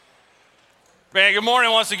Man, good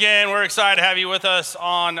morning once again. We're excited to have you with us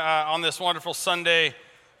on this wonderful Sunday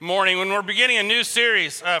morning when we're beginning a new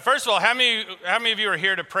series. First of all, how many of you are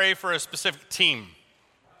here to pray for a specific team?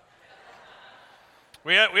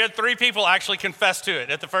 We had 3 people actually confess to it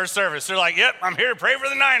at the first service. They're like, "Yep, I'm here to pray for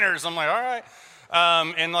the Niners." I'm like, "All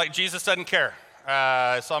right," and like Jesus doesn't care.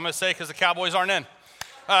 So I'm gonna say because the Cowboys aren't in.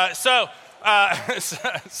 So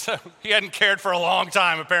he hadn't cared for a long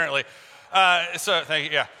time apparently. So thank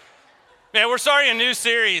you. Yeah. Man, we're starting a new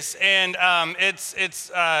series, and it's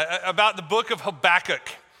about the book of Habakkuk.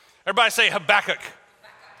 Everybody say Habakkuk.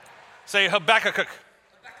 Say Habakkuk.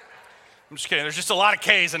 I'm just kidding. There's just a lot of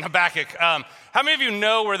K's in Habakkuk. How many of you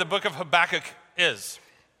know where the book of Habakkuk is?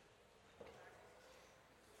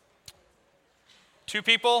 2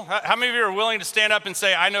 people? How many of you are willing to stand up and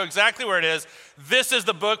say, "I know exactly where it is. This is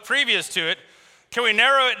the book previous to it"? Can we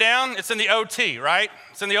narrow it down? It's in the OT, right?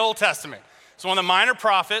 It's in the Old Testament. It's one of the minor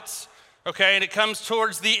prophets. Okay, and it comes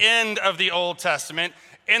towards the end of the Old Testament.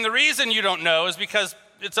 And the reason you don't know is because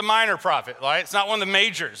it's a minor prophet, right? It's not one of the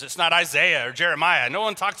majors. It's not Isaiah or Jeremiah. No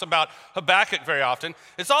one talks about Habakkuk very often.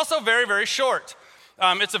 It's also very, very short.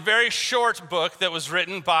 It's a very short book that was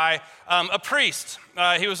written by a priest.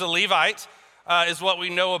 He was a Levite, is what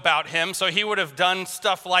we know about him. So he would have done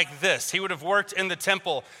stuff like this. He would have worked in the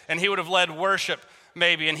temple, and he would have led worship,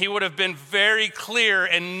 maybe, and he would have been very clear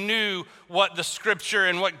and knew what the scripture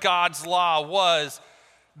and what God's law was,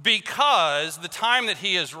 because the time that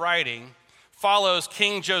he is writing follows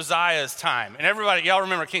King Josiah's time. And everybody, y'all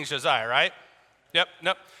remember King Josiah, right? Yep,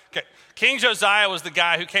 nope. Okay. King Josiah was the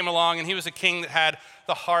guy who came along, and he was a king that had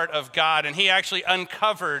the heart of God, and he actually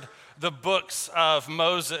uncovered the books of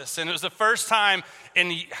Moses. And it was the first time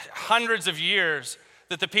in hundreds of years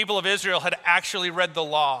that the people of Israel had actually read the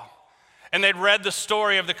law. And they'd read the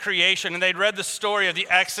story of the creation, and they'd read the story of the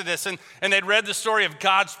Exodus, and they'd read the story of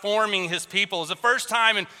God's forming his people. It was the first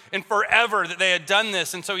time in forever that they had done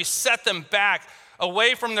this, and so he set them back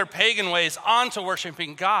away from their pagan ways onto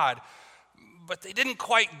worshiping God. But they didn't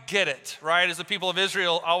quite get it, right? As the people of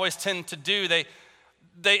Israel always tend to do.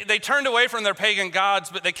 They turned away from their pagan gods,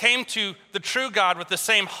 but they came to the true God with the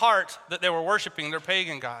same heart that they were worshiping their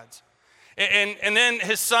pagan gods. And then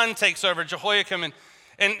his son takes over, Jehoiakim,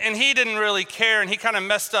 and he didn't really care, and he kind of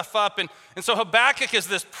messed stuff up. And so Habakkuk is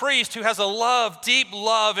this priest who has a deep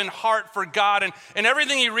love and heart for God. And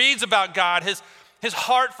everything he reads about God, his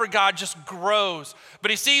heart for God just grows.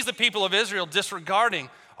 But he sees the people of Israel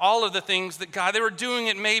disregarding all of the things that God, they were doing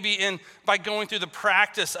it maybe by going through the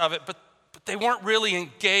practice of it, but they weren't really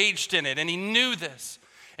engaged in it. And he knew this,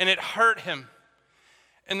 and it hurt him.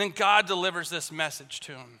 And then God delivers this message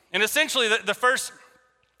to him. And essentially the first...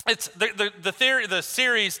 It's the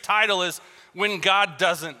series title is When God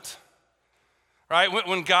Doesn't, right?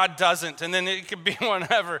 When God doesn't, and then it could be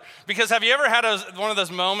whenever. Because have you ever had one of those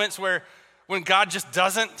moments when God just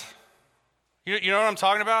doesn't? You know what I'm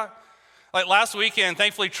talking about? Like last weekend,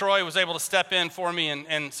 thankfully Troy was able to step in for me,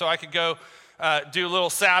 and so I could go do a little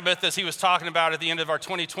Sabbath as he was talking about at the end of our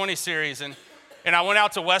 2020 series, and I went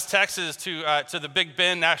out to West Texas to the Big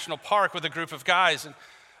Bend National Park with a group of guys,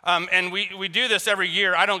 and we do this every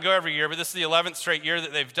year. I don't go every year, but this is the 11th straight year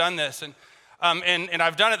that they've done this. And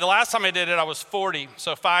I've done it. The last time I did it, I was 40,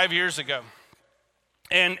 so 5 years ago.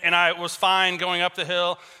 And I was fine going up the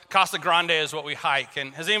hill. Casa Grande is what we hike.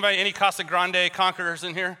 And has anybody, any Casa Grande conquerors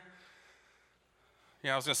in here?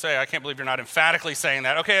 Yeah, I was going to say, I can't believe you're not emphatically saying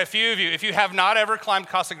that. Okay, a few of you, if you have not ever climbed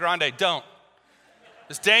Casa Grande, don't.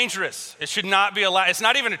 It's dangerous. It should not be allowed. It's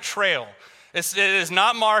not even a trail. It is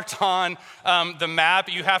not marked on the map.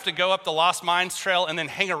 You have to go up the Lost Mines Trail and then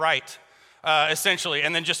hang a right, essentially,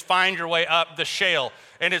 and then just find your way up the shale.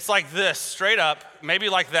 And it's like this, straight up, maybe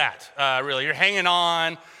like that, really. You're hanging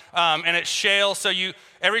on, and it's shale, so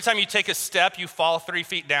every time you take a step, you fall 3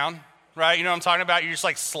 feet down, right? You know what I'm talking about? You just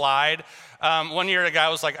like slide. One year, a guy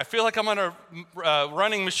was like, "I feel like I'm on a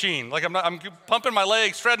running machine. Like I'm pumping my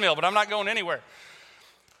legs, treadmill, but I'm not going anywhere."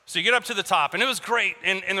 So you get up to the top, and it was great,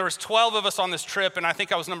 and there was 12 of us on this trip, and I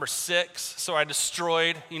think I was number 6, so I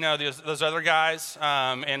destroyed, those other guys,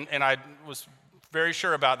 and I was very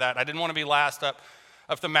sure about that. I didn't want to be last up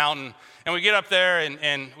the mountain, and we get up there,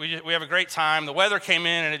 and we have a great time. The weather came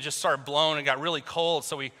in, and it just started blowing, and got really cold,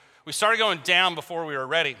 so we started going down before we were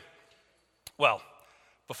ready. Well,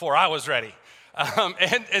 before I was ready,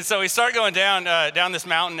 and so we start going down this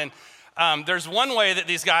mountain, and there's one way that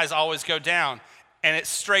these guys always go down, and it's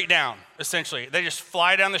straight down, essentially. They just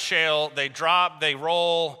fly down the shale, they drop, they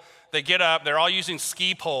roll, they get up. They're all using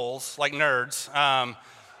ski poles like nerds.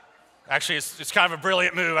 Actually, it's kind of a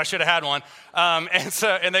brilliant move. I should have had one.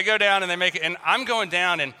 And they go down and they make it. And I'm going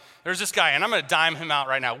down, and there's this guy, and I'm going to dime him out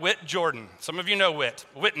right now. Whit Jordan. Some of you know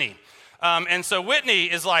Whitney. And so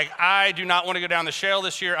Whitney is like, I do not want to go down the shale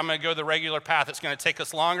this year. I'm going to go the regular path. It's going to take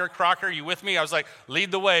us longer. Crocker, you with me? I was like,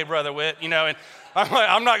 lead the way, Brother Whit. And I'm like,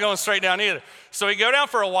 I'm not going straight down either. So we go down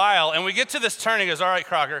for a while, and we get to this turn. He goes, all right,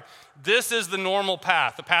 Crocker, this is the normal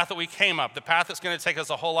path, the path that we came up, the path that's going to take us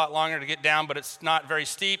a whole lot longer to get down, but it's not very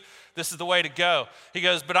steep. This is the way to go. He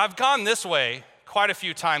goes, but I've gone this way quite a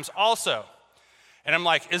few times also. And I'm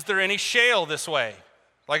like, is there any shale this way?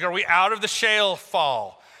 Like, are we out of the shale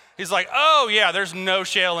fall? He's like, oh yeah, there's no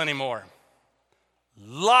shale anymore.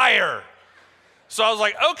 Liar. So I was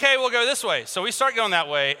like, okay, we'll go this way. So we start going that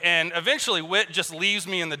way, and eventually Whit just leaves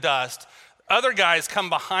me in the dust. Other guys come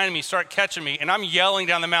behind me, start catching me, and I'm yelling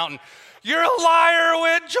down the mountain, you're a liar,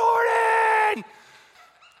 Whit Jordan!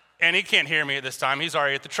 And he can't hear me at this time. He's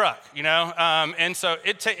already at the truck, And so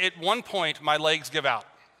at one point, my legs give out.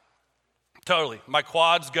 Totally. My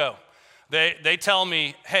quads go. They tell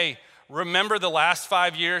me, hey, remember the last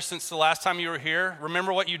 5 years since the last time you were here?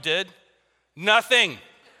 Remember what you did? Nothing.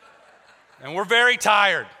 And we're very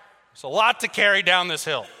tired. There's a lot to carry down this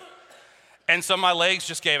hill. And so my legs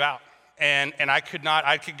just gave out. And I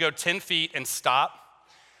could go 10 feet and stop.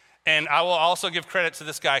 And I will also give credit to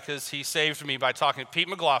this guy because he saved me by talking. Pete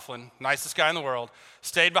McLaughlin, nicest guy in the world,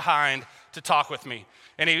 stayed behind to talk with me.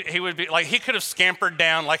 And he would be like, he could have scampered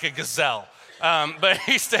down like a gazelle. But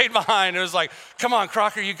he stayed behind and was like, come on,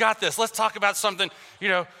 Crocker, you got this. Let's talk about something,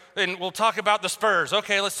 and we'll talk about the Spurs.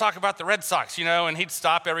 Okay, let's talk about the Red Sox, And he'd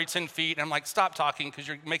stop every 10 feet. And I'm like, stop talking because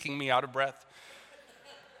you're making me out of breath.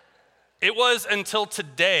 It was until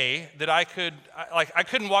today that I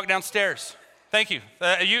couldn't walk downstairs. Thank you.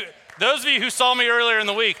 Those of you who saw me earlier in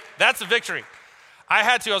the week, that's a victory.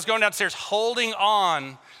 I was going downstairs holding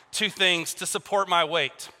on to things to support my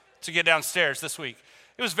weight to get downstairs this week.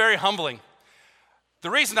 It was very humbling. The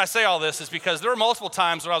reason I say all this is because there were multiple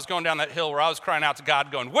times when I was going down that hill where I was crying out to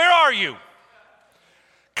God going, where are you?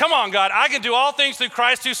 Come on, God, I can do all things through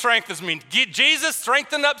Christ who strengthens me. Jesus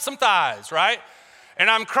strengthened up some thighs, right? And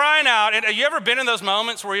I'm crying out. And have you ever been in those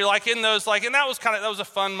moments where you're like in those, and that was a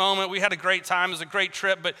fun moment. We had a great time. It was a great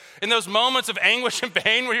trip. But in those moments of anguish and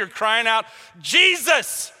pain where you're crying out,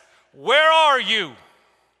 Jesus, where are you?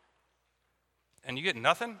 And you get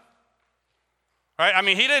nothing, right? I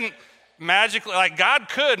mean, he didn't magically, God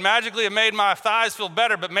could magically have made my thighs feel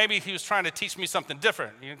better, but maybe he was trying to teach me something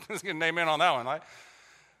different. You can name in on that one, right?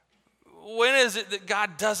 When is it that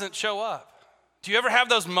God doesn't show up? Do you ever have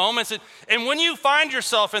those moments? And when you find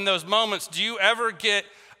yourself in those moments, do you ever get,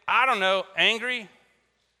 angry?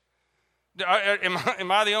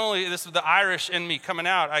 Am I the only, this is the Irish in me coming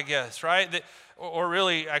out, I guess, right? Or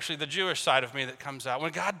really, actually, the Jewish side of me that comes out.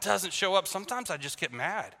 When God doesn't show up, sometimes I just get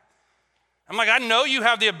mad. I'm like, I know you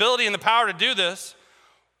have the ability and the power to do this.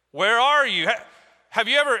 Where are you? Have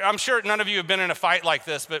you ever, I'm sure none of you have been in a fight like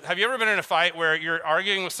this, but have you ever been in a fight where you're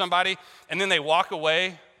arguing with somebody and then they walk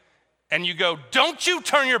away and you go, don't you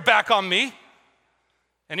turn your back on me?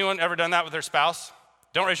 Anyone ever done that with their spouse?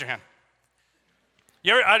 Don't raise your hand.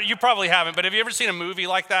 You probably haven't, but have you ever seen a movie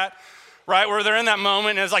like that, right? Where they're in that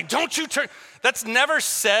moment and it's like, don't you turn. That's never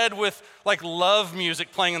said with love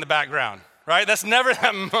music playing in the background, right? That's never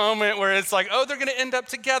that moment where it's like, oh, they're gonna end up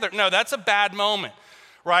together. No, that's a bad moment,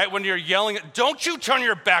 right? When you're yelling, don't you turn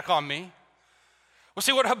your back on me. Well,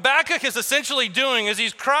 see, what Habakkuk is essentially doing is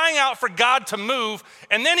he's crying out for God to move,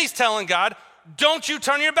 and then he's telling God, don't you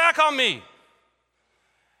turn your back on me.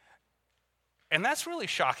 And that's really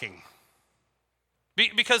shocking.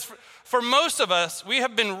 Because for most of us, we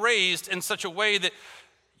have been raised in such a way that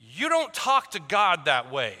you don't talk to God that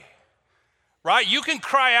way, right? You can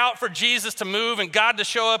cry out for Jesus to move and God to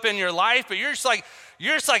show up in your life, but you're just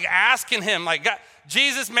like asking him, God,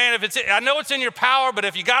 Jesus, man, I know it's in your power, but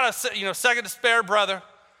if you got a second to spare, brother,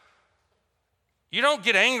 you don't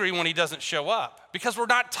get angry when he doesn't show up because we're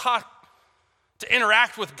not taught to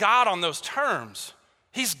interact with God on those terms.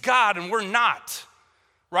 He's God and we're not,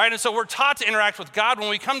 right? And so we're taught to interact with God. When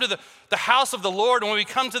we come to the house of the Lord, when we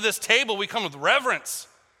come to this table, we come with reverence.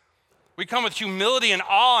 We come with humility and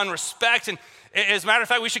awe and respect. And as a matter of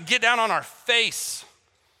fact, we should get down on our face.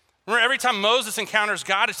 Remember, every time Moses encounters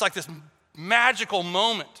God, it's like this magical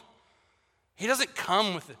moment. He doesn't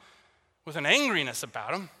come with an angriness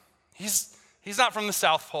about him. He's not from the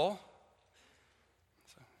South Pole.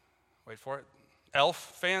 So, wait for it.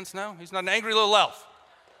 Elf fans? No, he's not an angry little elf.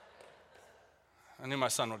 I knew my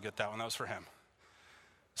son would get that one. That was for him.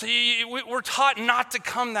 So we're taught not to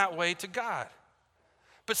come that way to God.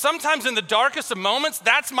 But sometimes in the darkest of moments,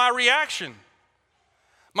 that's my reaction.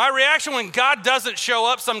 My reaction when God doesn't show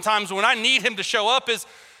up sometimes when I need him to show up is,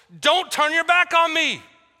 don't turn your back on me.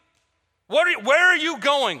 Where are you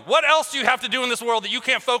going? What else do you have to do in this world that you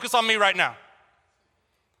can't focus on me right now?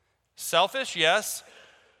 Selfish, yes.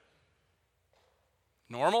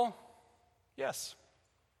 Normal, yes.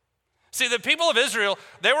 See, the people of Israel,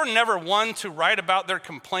 they were never one to write about their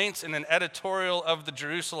complaints in an editorial of the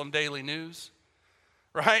Jerusalem Daily News,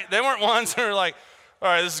 right? They weren't ones who were like, all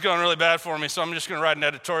right, this is going really bad for me, so I'm just going to write an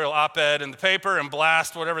editorial op-ed in the paper and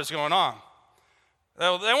blast whatever's going on.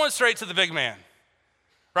 They went straight to the big man,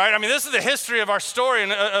 right? I mean, this is the history of our story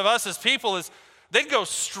and of us as people is they'd go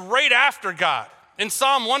straight after God. In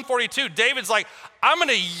Psalm 142, David's like, I'm going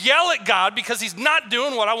to yell at God because he's not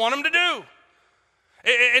doing what I want him to do.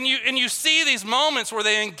 And you see these moments where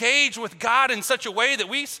they engage with God in such a way that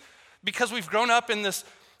because we've grown up in this,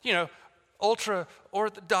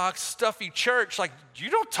 ultra-Orthodox, stuffy church, like, you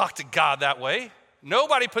don't talk to God that way.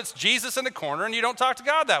 Nobody puts Jesus in the corner and you don't talk to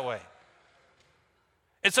God that way.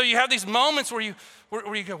 And so you have these moments where you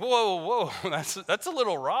go, whoa, that's a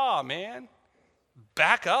little raw, man.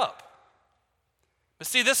 Back up. But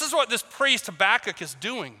see, this is what this priest Habakkuk is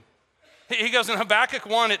doing. He goes in Habakkuk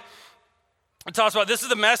 1, it talks about, this is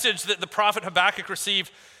the message that the prophet Habakkuk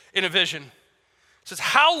received in a vision. It says,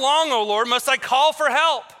 how long, O Lord, must I call for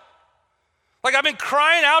help? Like, I've been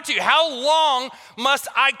crying out to you. How long must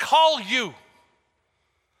I call you?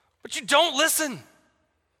 But you don't listen.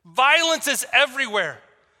 Violence is everywhere.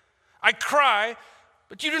 I cry,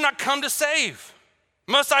 but you do not come to save.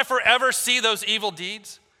 Must I forever see those evil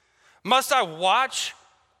deeds? Must I watch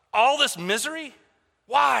all this misery?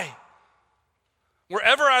 Why?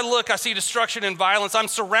 Wherever I look, I see destruction and violence. I'm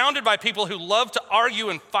surrounded by people who love to argue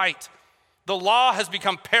and fight. The law has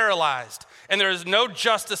become paralyzed, and there is no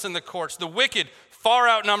justice in the courts. The wicked far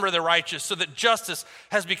outnumber the righteous, so that justice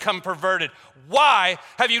has become perverted. Why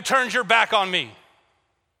have you turned your back on me?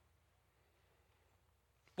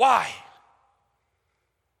 Why?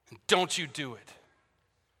 And don't you do it?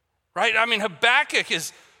 Right? I mean, Habakkuk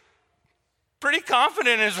is pretty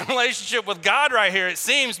confident in his relationship with God right here, it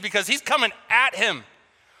seems, because he's coming at him.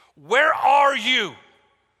 Where are you?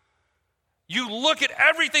 You look at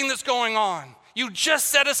everything that's going on. You just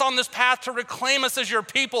set us on this path to reclaim us as your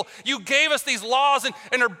people. You gave us these laws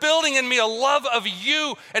and are building in me a love of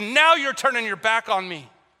you, and now you're turning your back on me.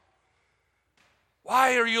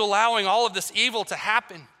 Why are you allowing all of this evil to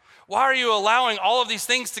happen? Why are you allowing all of these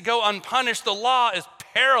things to go unpunished? The law is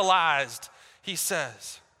paralyzed, he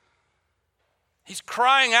says. He's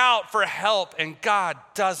crying out for help, and God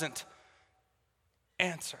doesn't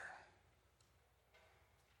answer.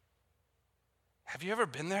 Have you ever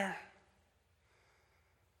been there?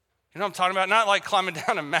 You know what I'm talking about? Not like climbing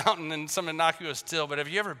down a mountain and some innocuous hill, but have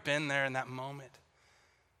you ever been there in that moment?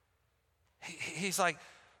 He's like,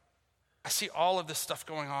 I see all of this stuff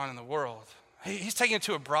going on in the world. He's taking it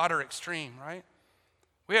to a broader extreme, right?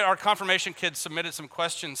 We had our confirmation kids submitted some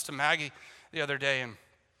questions to Maggie the other day, and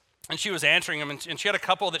she was answering them, and she had a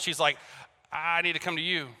couple that she's like, I need to come to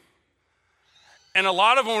you. And a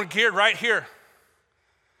lot of them were geared right here.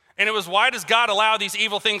 And it was, why does God allow these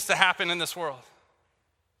evil things to happen in this world?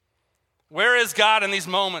 Where is God in these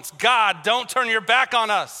moments? God, don't turn your back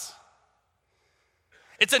on us.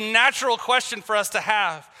 It's a natural question for us to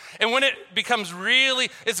have. And when it becomes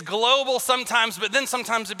it's global sometimes, but then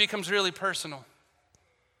sometimes it becomes really personal.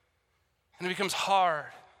 And it becomes hard.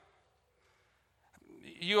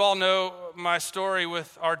 You all know my story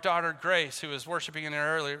with our daughter Grace, who was worshiping in here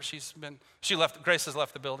earlier. Grace has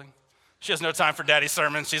left the building. She has no time for daddy's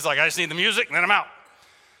sermons. She's like, I just need the music, and then I'm out.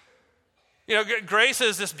 You know, Grace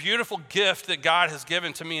is this beautiful gift that God has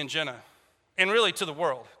given to me and Jenna, and really to the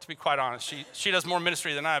world, to be quite honest. She does more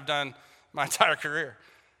ministry than I've done my entire career.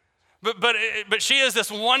 But she is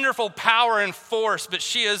this wonderful power and force, but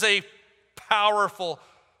she is a powerful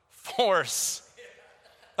force.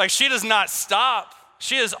 Like, she does not stop.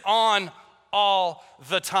 She is on all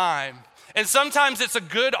the time. And sometimes it's a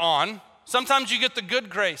good on. Sometimes you get the good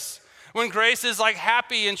Grace. When Grace is like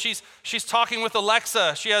happy and she's talking with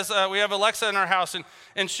Alexa. We have Alexa in our house,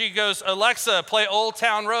 and she goes, Alexa, play Old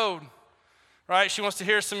Town Road, right? She wants to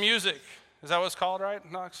hear some music. Is that what it's called,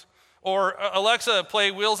 right, Knox? Or Alexa,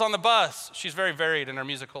 play Wheels on the Bus. She's very varied in her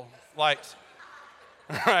musical likes,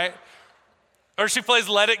 right? Or she plays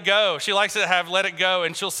Let It Go. She likes to have Let It Go,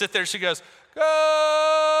 and she'll sit there, she goes,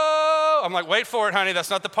 go. I'm like, wait for it, honey, that's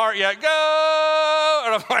not the part yet. Go.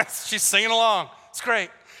 And I'm like, she's singing along. It's great.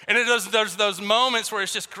 And there's those moments where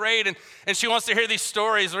it's just great, and she wants to hear these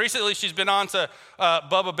stories. Recently, she's been on to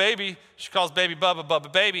Bubba Baby. She calls baby Bubba,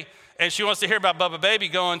 Bubba Baby. And she wants to hear about Bubba Baby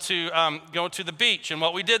going to the beach and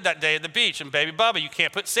what we did that day at the beach. And baby Bubba, you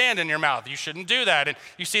can't put sand in your mouth. You shouldn't do that. And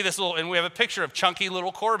you see this and we have a picture of chunky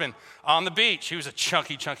little Corbin on the beach. He was a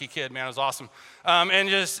chunky kid, man. It was awesome. And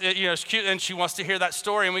just, it's cute. And she wants to hear that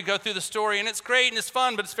story. And we go through the story, and it's great and it's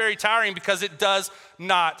fun, but it's very tiring because it does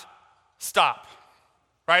not stop,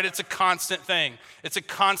 right? It's a constant thing. It's a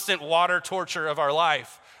constant water torture of our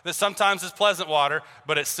life that sometimes is pleasant water,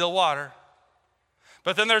 but it's still water.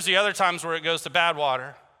 But then there's the other times where it goes to bad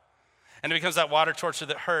water, and it becomes that water torture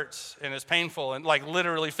that hurts and is painful and like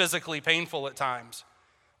literally physically painful at times.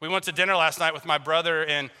 We went to dinner last night with my brother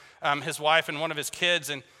and his wife and one of his kids,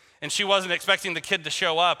 and she wasn't expecting the kid to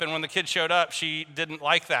show up, and when the kid showed up, she didn't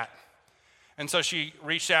like that. And so she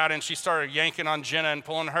reached out and she started yanking on Jenna and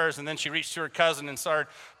pulling hers, and then she reached to her cousin and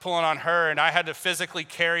started pulling on her, and I had to physically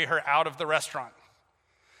carry her out of the restaurant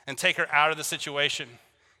and take her out of the situation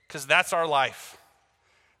because that's our life.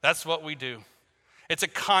 That's what we do. It's a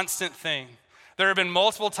constant thing. There have been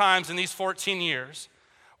multiple times in these 14 years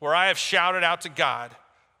where I have shouted out to God,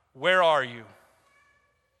 "Where are you?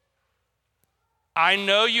 I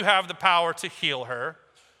know you have the power to heal her.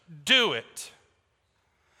 Do it.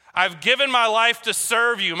 I've given my life to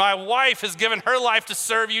serve you. My wife has given her life to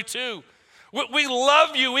serve you too. We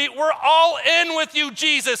love you. We're all in with you,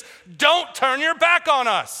 Jesus. Don't turn your back on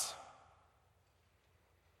us."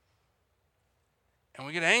 And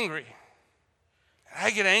we get angry. And I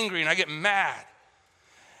get angry and I get mad.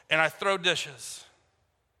 And I throw dishes.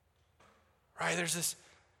 Right? There's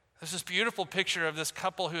this beautiful picture of this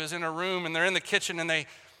couple who is in a room and they're in the kitchen and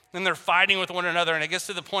they're fighting with one another, and it gets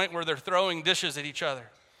to the point where they're throwing dishes at each other.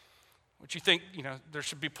 Which you think, there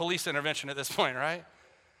should be police intervention at this point, right?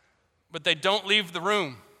 But they don't leave the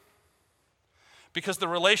room because the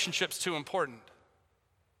relationship's too important.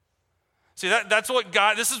 See, that's what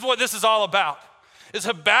this is what this is all about. Is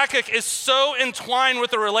Habakkuk is so entwined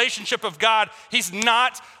with the relationship of God, he's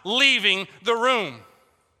not leaving the room.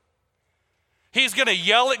 He's gonna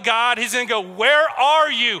yell at God. He's gonna go, "Where are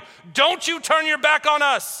you? Don't you turn your back on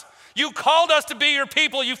us. You called us to be your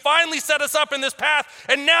people. You finally set us up in this path,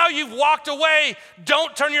 and now you've walked away.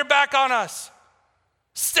 Don't turn your back on us.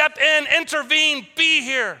 Step in, intervene, be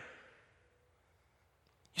here."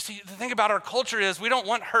 You see, the thing about our culture is we don't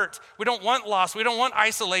want hurt. We don't want loss. We don't want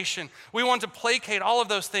isolation. We want to placate all of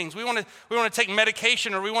those things. We want to take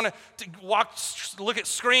medication, or we want to look at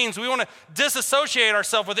screens. We want to disassociate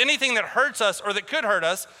ourselves with anything that hurts us or that could hurt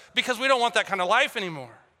us because we don't want that kind of life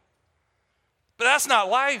anymore. But that's not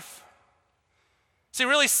life. See,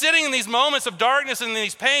 really sitting in these moments of darkness and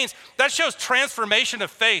these pains, that shows transformation of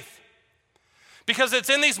faith. Because it's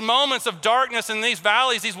in these moments of darkness and these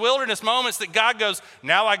valleys, these wilderness moments, that God goes,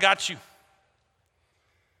 "Now I got you."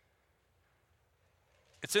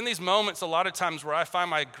 It's in these moments a lot of times where I find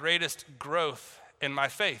my greatest growth in my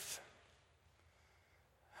faith.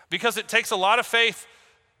 Because it takes a lot of faith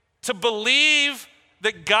to believe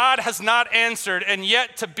that God has not answered and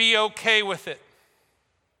yet to be okay with it.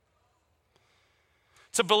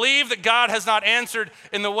 To believe that God has not answered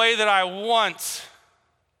in the way that I want,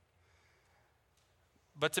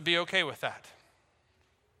 but to be okay with that.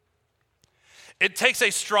 It takes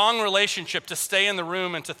a strong relationship to stay in the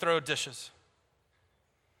room and to throw dishes.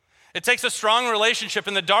 It takes a strong relationship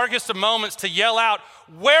in the darkest of moments to yell out,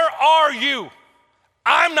 "Where are you?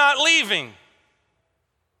 I'm not leaving."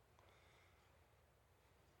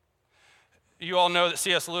 You all know that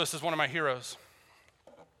C.S. Lewis is one of my heroes.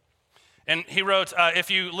 And he wrote,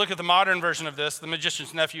 if you look at the modern version of this, The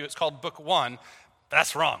Magician's Nephew, it's called Book 1.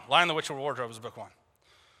 That's wrong. Lion, the Witch, and the Wardrobe is Book 1.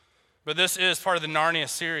 But this is part of the Narnia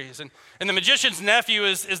series. And The Magician's Nephew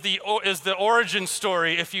is the origin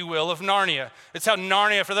story, if you will, of Narnia. It's how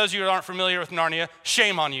Narnia, for those of you who aren't familiar with Narnia,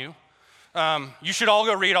 shame on you. You should all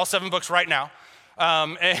go read all 7 books right now,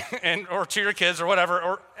 or to your kids or whatever,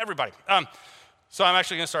 or everybody. So I'm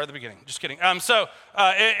actually going to start at the beginning. Just kidding. And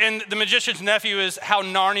The Magician's Nephew is how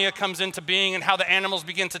Narnia comes into being and how the animals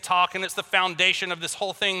begin to talk, and it's the foundation of this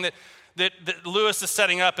whole thing that Lewis is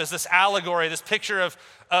setting up as this allegory, this picture of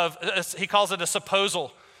he calls it a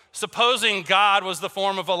supposal. Supposing God was the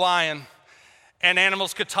form of a lion and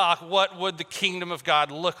animals could talk, what would the kingdom of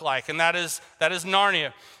God look like? And that is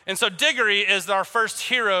Narnia. And so Diggory is our first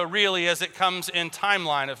hero, really, as it comes in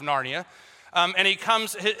timeline of Narnia. And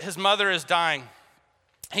his mother is dying.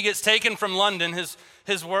 He gets taken from London, his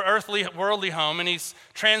earthly, worldly home, and he's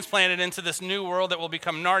transplanted into this new world that will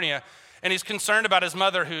become Narnia. and he's concerned about his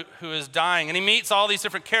mother who is dying. And he meets all these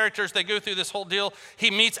different characters. They go through this whole deal.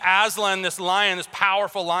 He meets Aslan, this lion, this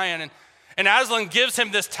powerful lion. And Aslan gives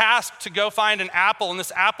him this task to go find an apple, and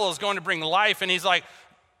this apple is going to bring life. And he's like,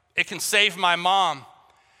 it can save my mom.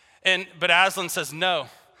 But Aslan says no.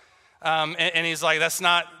 And he's like, that's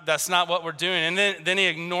not what we're doing. And then he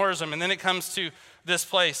ignores him. And then it comes to this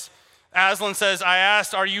place. Aslan says, I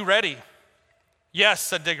asked, are you ready? Yes,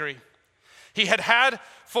 said Diggory. He had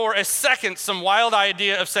for a second some wild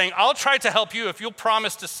idea of saying, I'll try to help you if you'll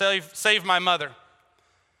promise to save my mother.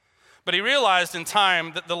 But he realized in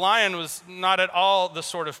time that the lion was not at all the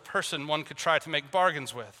sort of person one could try to make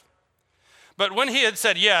bargains with. But when he had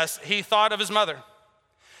said yes, he thought of his mother.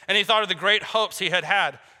 And he thought of the great hopes he had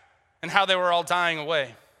had and how they were all dying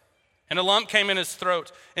away. And a lump came in his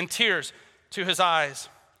throat and tears to his eyes.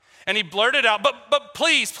 And he blurted out, but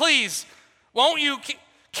please,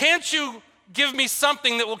 can't you give me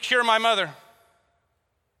something that will cure my mother?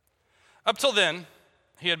 Up till then,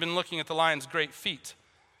 he had been looking at the lion's great feet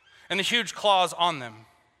and the huge claws on them.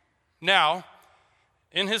 Now,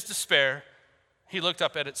 in his despair, he looked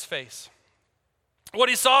up at its face. What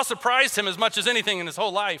he saw surprised him as much as anything in his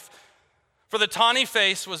whole life, for the tawny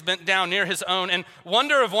face was bent down near his own, and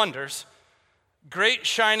wonder of wonders, great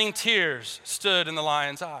shining tears stood in the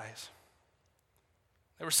lion's eyes.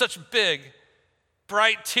 They were such big,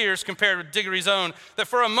 bright tears compared with Diggory's own that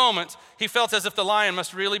for a moment he felt as if the lion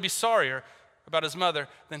must really be sorrier about his mother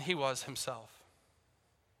than he was himself.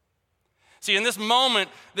 See, in this moment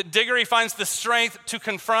that Diggory finds the strength to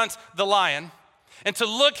confront the lion and to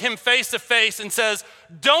look him face to face and says,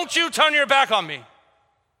 don't you turn your back on me.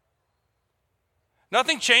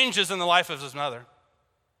 Nothing changes in the life of his mother.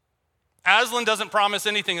 Aslan doesn't promise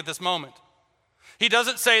anything at this moment. He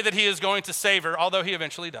doesn't say that he is going to save her, although he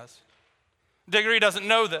eventually does. Diggory doesn't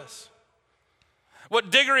know this.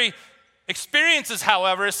 What Diggory experiences,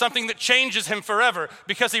 however, is something that changes him forever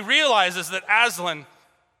because he realizes that Aslan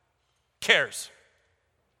cares.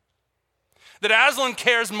 That Aslan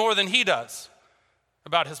cares more than he does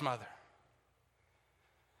about his mother.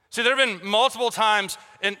 See, there have been multiple times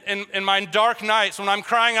in my dark nights when I'm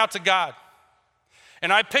crying out to God,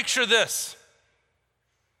 and I picture this.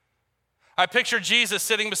 I picture Jesus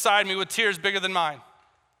sitting beside me with tears bigger than mine,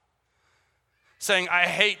 saying, I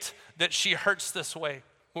hate that she hurts this way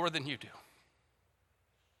more than you do.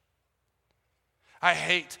 I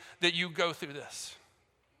hate that you go through this.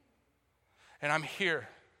 And I'm here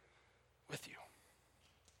with you.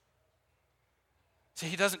 See,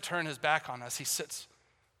 he doesn't turn his back on us. He sits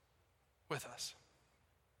with us.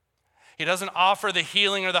 He doesn't offer the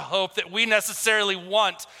healing or the hope that we necessarily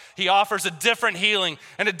want. He offers a different healing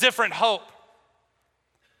and a different hope.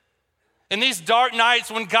 In these dark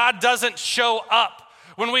nights when God doesn't show up,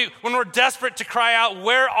 when we're desperate to cry out,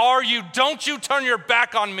 where are you? Don't you turn your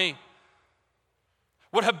back on me.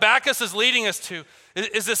 What Habakkuk is leading us to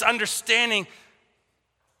is this understanding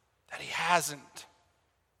that he hasn't.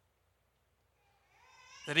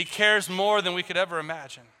 That he cares more than we could ever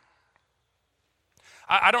imagine.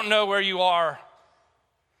 I don't know where you are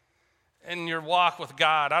in your walk with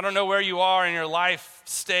God. I don't know where you are in your life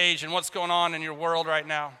stage and what's going on in your world right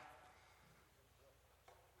now.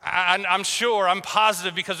 I'm sure, I'm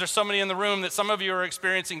positive, because there's so many in the room, that some of you are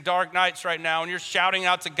experiencing dark nights right now and you're shouting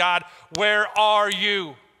out to God, where are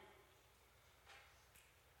you?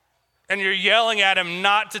 And you're yelling at him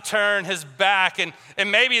not to turn his back. And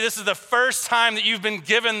maybe this is the first time that you've been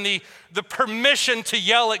given the permission to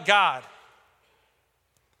yell at God.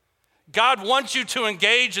 God wants you to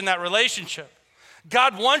engage in that relationship.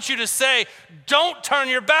 God wants you to say, don't turn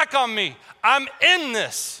your back on me. I'm in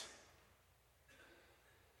this.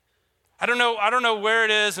 I don't know where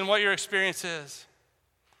it is and what your experience is.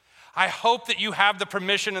 I hope that you have the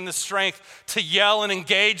permission and the strength to yell and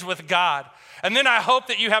engage with God. And then I hope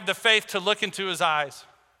that you have the faith to look into his eyes,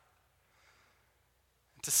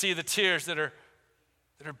 to see the tears that are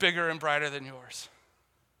bigger and brighter than yours.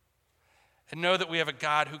 And know that we have a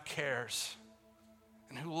God who cares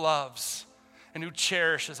and who loves and who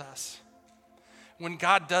cherishes us. When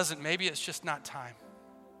God doesn't, maybe it's just not time.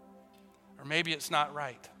 Or maybe it's not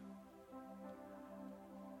right.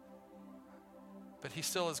 But he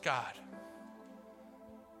still is God.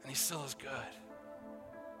 And he still is good.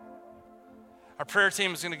 Our prayer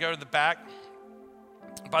team is going to go to the back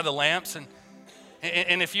by the lamps. And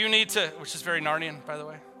if you need to, which is very Narnian, by the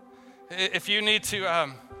way. If you need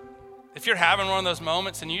to, if you're having one of those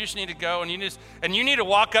moments and you just need to go and you need to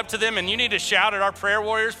walk up to them and you need to shout at our prayer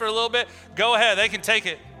warriors for a little bit, go ahead. They can take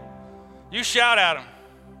it. You shout at them.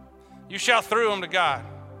 You shout through them to God.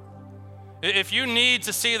 If you need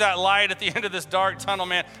to see that light at the end of this dark tunnel,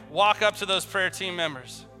 man, walk up to those prayer team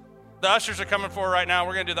members. The ushers are coming forward right now.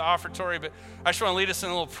 We're going to do the offertory, but I just want to lead us in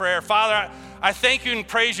a little prayer. Father, I thank you and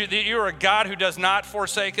praise you that you are a God who does not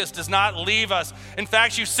forsake us, does not leave us. In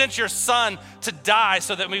fact, you sent your son to die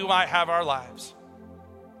so that we might have our lives.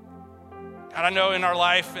 God, I know in our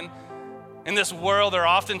life and in this world, there are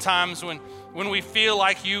often times when we feel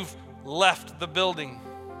like you've left the building,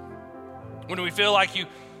 when we feel like you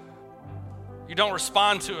don't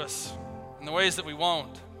respond to us in the ways that we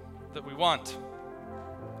want.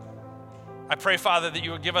 I pray, Father, that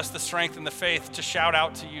you would give us the strength and the faith to shout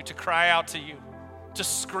out to you, to cry out to you, to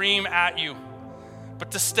scream at you,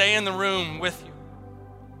 but to stay in the room with you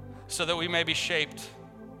so that we may be shaped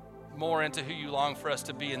more into who you long for us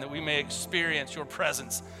to be and that we may experience your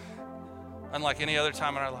presence unlike any other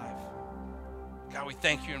time in our life. God, we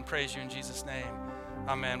thank you and praise you in Jesus' name.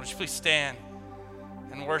 Amen. Would you please stand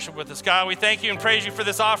and worship with us? God, we thank you and praise you for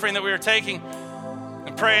this offering that we are taking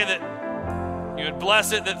and pray that you would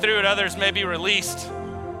bless it, that through it others may be released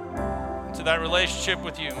to that relationship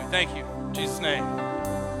with you. We thank you. In Jesus' name.